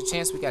think there's a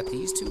chance we got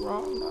these two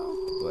wrong? No,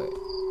 but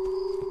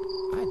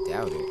I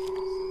doubt it.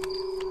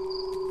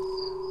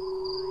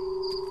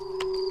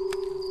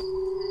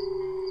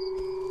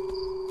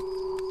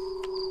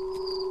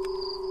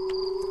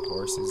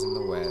 Horses in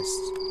the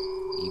west,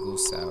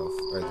 eagles south,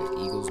 or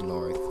the eagles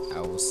north,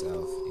 owls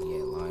south, and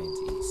yeah,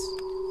 lions east.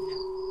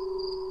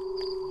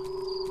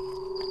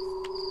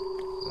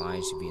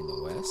 Lions should be in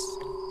the west.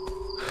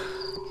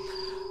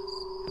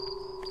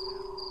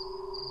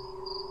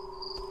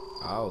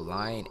 Oh,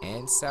 lion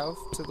and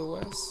south to the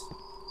west?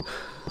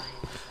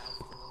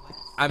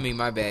 I mean,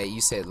 my bad.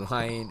 You said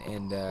lion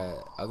and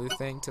other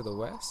thing to the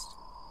west?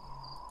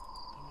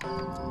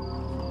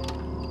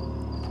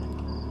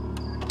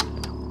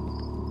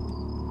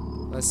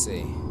 Let's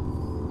see.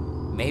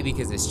 Maybe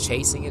because it's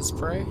chasing its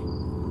prey?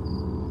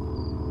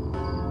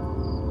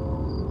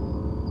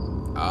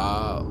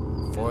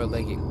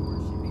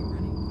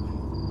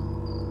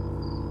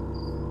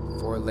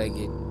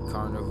 Four-legged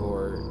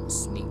carnivore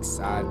sneaks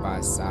side by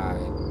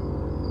side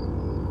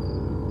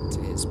to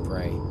his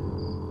prey.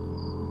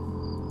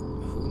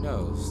 Who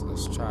knows?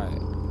 Let's try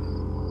it.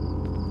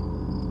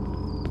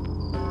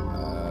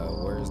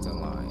 Where's the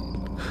lion?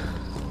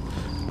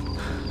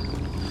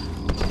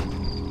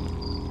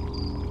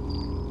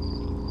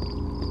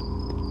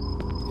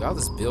 Y'all,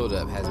 this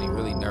build-up has me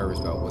really nervous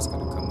about what's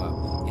gonna come up.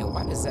 And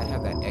why does that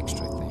have that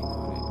extra thing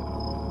on it?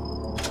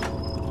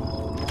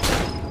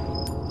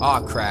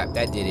 Aw, crap,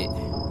 that did it.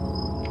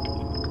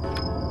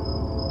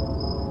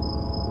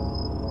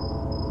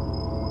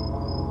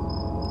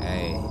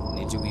 Hey,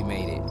 Ninja, we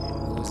made it.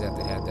 Who was that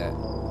had that?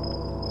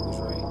 Who was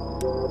right?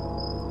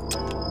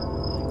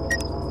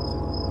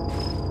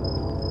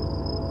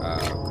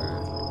 Okay.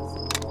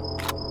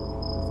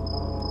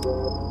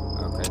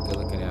 Okay, good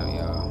looking out,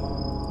 y'all.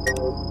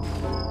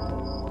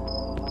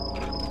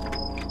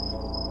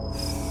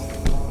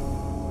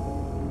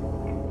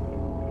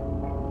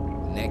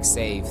 Next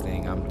save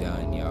thing, I'm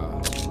done, y'all.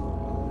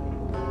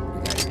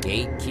 We got a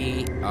gate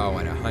key. Oh,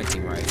 and a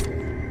hunting rifle.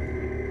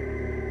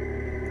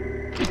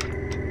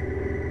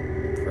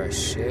 Press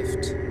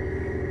shift.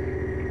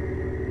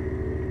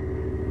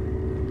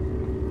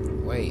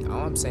 Wait,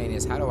 all I'm saying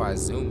is, how do I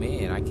zoom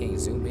in? I can't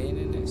zoom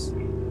in this.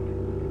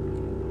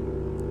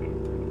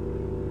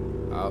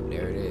 Oh,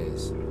 there it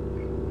is.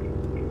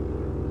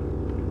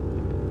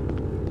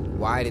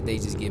 Why did they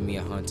just give me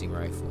a hunting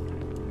rifle?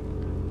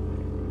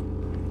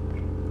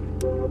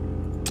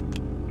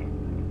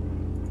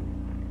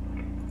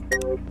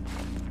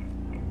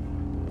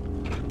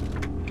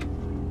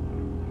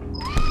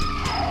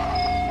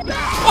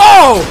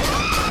 Oh!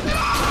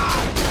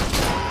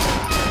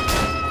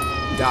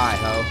 Die,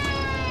 ho.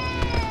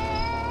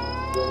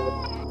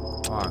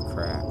 Oh,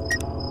 crap.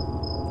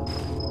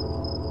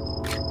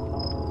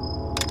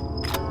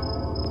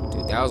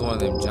 Dude, that was one of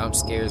them jump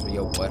scares where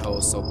your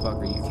butthole's so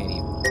puckered you can't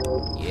even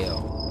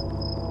yell.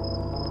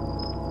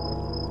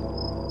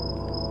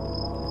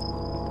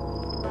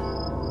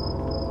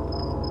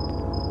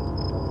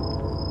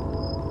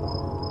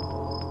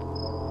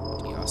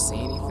 See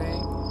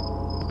anything?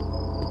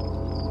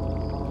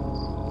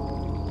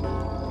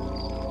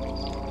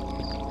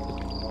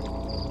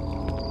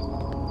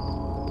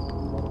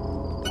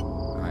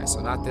 Alright,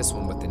 so not this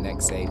one, but the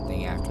next save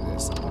thing after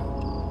this. I'm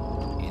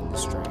gonna end the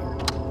stream.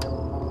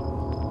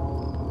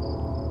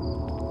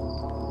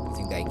 You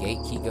think that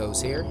gate key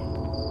goes here?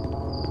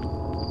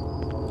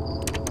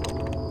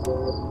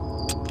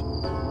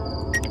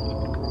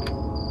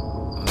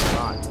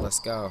 Unlocked, let's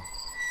go.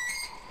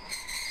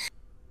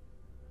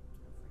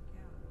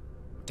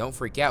 Don't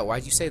freak out.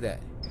 Why'd you say that?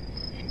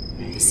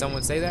 Did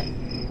someone say that?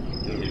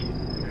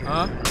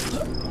 Huh?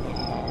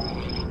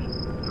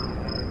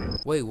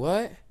 Wait,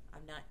 what?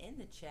 I'm not in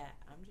the chat.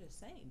 I'm just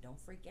saying, don't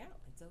freak out.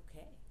 It's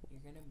okay.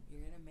 You're gonna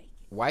make it.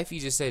 Wifey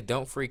just said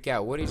don't freak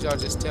out. What did y'all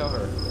just tell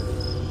her?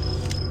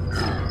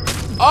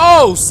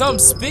 Oh, some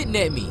spitting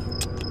at me.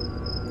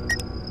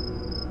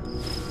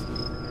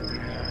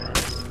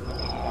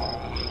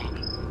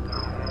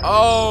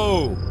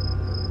 Oh.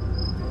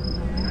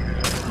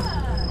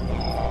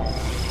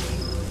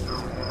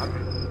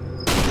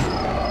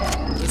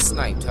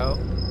 Sniped, ho.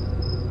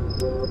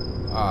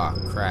 Oh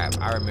crap,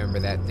 I remember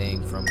that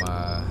thing from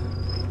the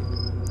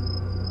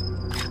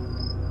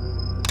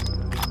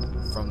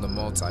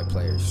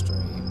multiplayer stream.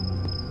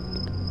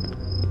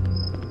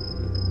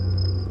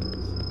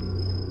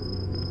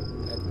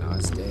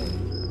 dead.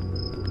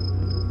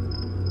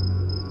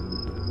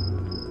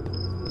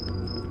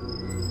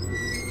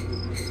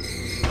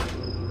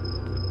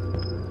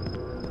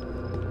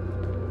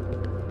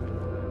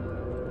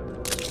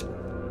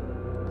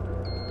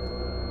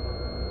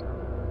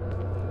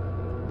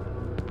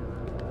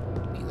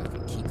 Need like a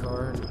key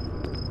card.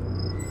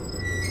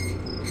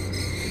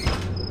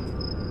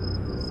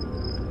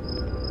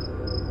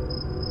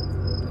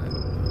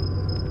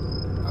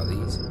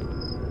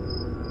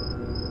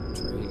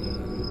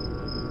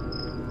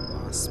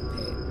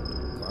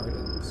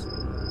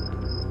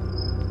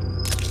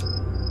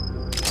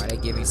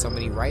 Give you so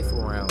many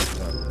rifle rounds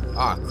though.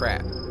 Ah,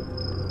 crap.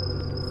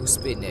 Who's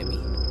spitting at me?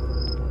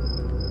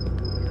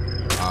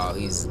 Oh,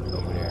 he's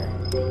over there.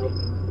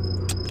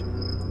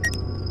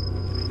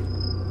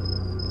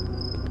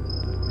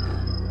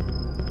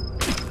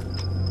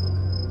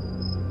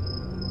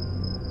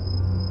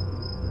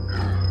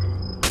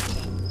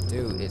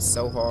 Dude, it's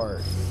so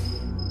hard.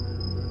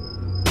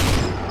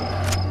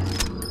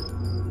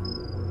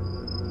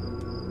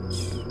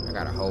 I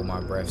gotta hold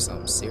my breath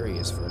something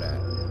serious for that.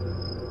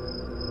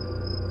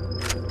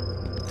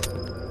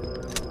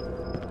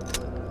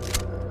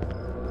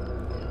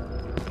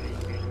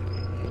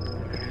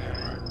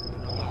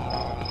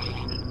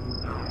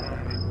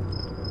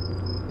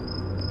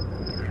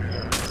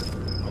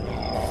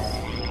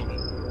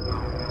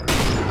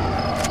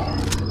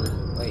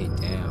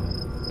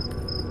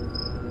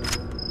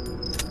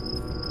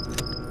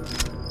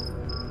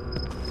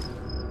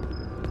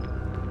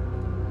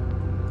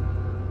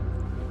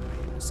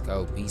 Let's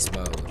go, beast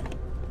mode.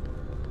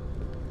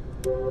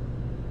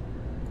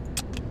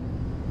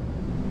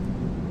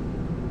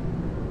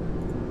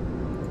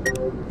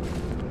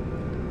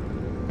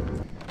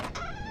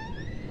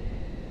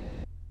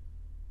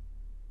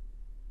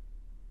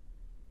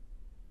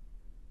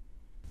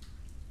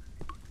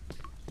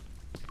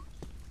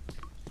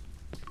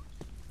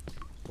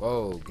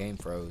 Whoa, game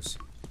froze.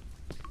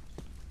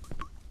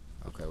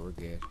 Okay, we're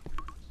good.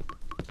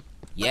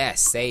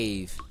 Yes,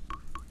 save.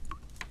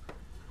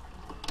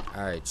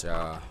 Alright,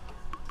 y'all.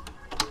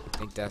 I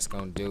think that's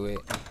gonna do it.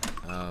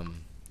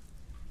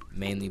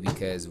 Mainly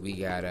because we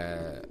got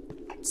a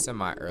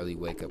semi-early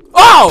wake up.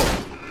 Oh!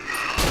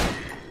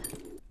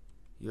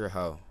 You're a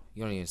hoe.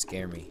 You don't even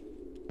scare me.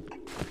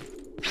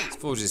 This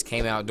fool just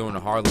came out doing a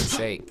Harlem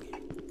Shake.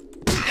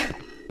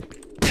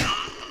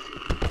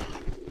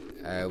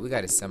 We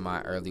got a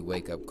semi-early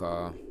wake up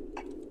call.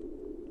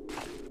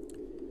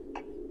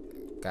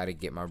 Gotta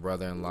get my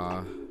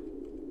brother-in-law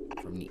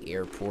from the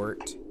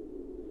airport.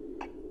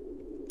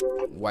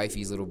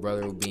 Wifey's little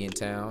brother will be in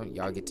town.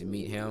 Y'all get to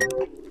meet him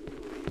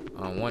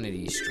on one of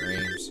these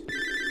streams.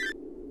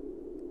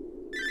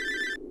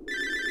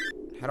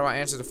 How do I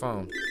answer the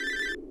phone?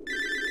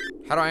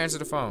 How do I answer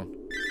the phone?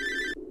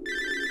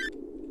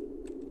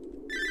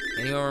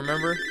 Anyone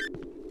remember?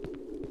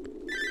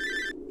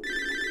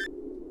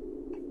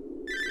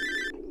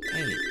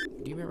 Dang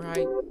it. Do you remember how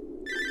you...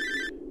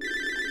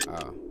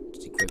 Oh,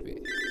 just equip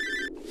it.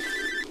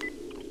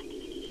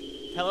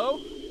 Hello?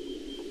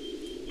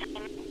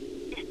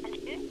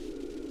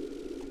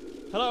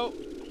 Hello?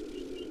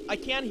 I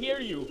can't hear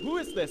you. Who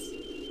is this?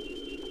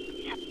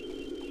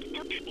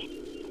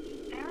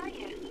 Where are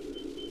you?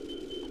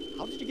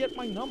 How did you get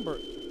my number?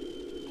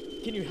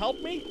 Can you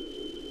help me?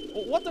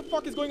 What the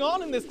fuck is going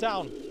on in this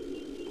town?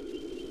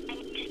 I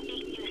need to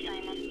speak to you,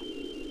 Simon.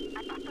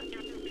 I'm up on the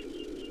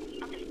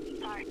roof. On the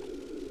start.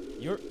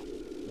 You're...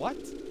 What?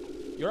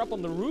 You're up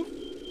on the roof?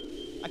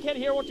 I can't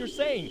hear what you're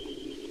saying.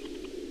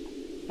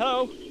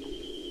 Hello?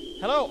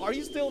 Hello? Are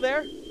you still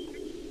there?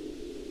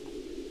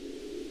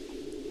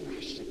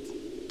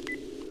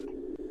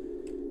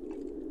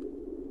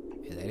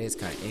 That is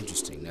kind of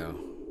interesting, though.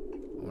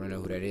 I want to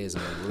know who that is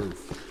on the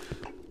roof.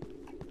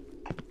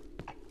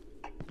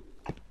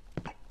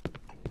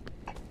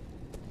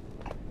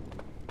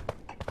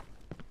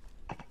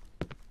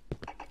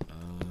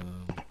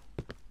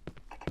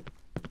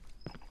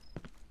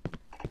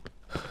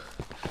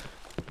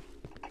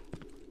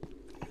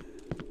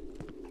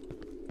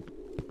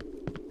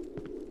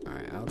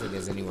 Alright, I don't think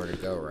there's anywhere to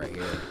go right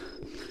here.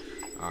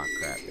 Oh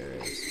crap, there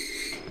is.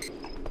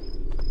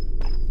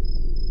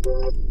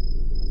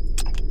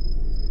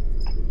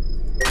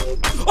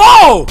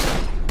 Oh!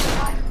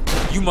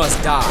 You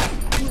must die.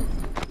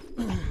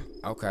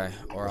 Okay,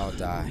 or I'll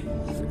die.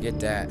 Forget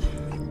that.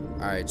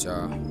 Alright,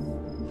 y'all.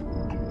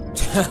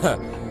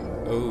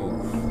 Ooh.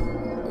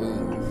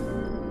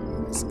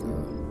 Ooh. Let's go.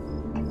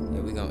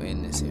 Yeah, we gonna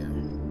end this here.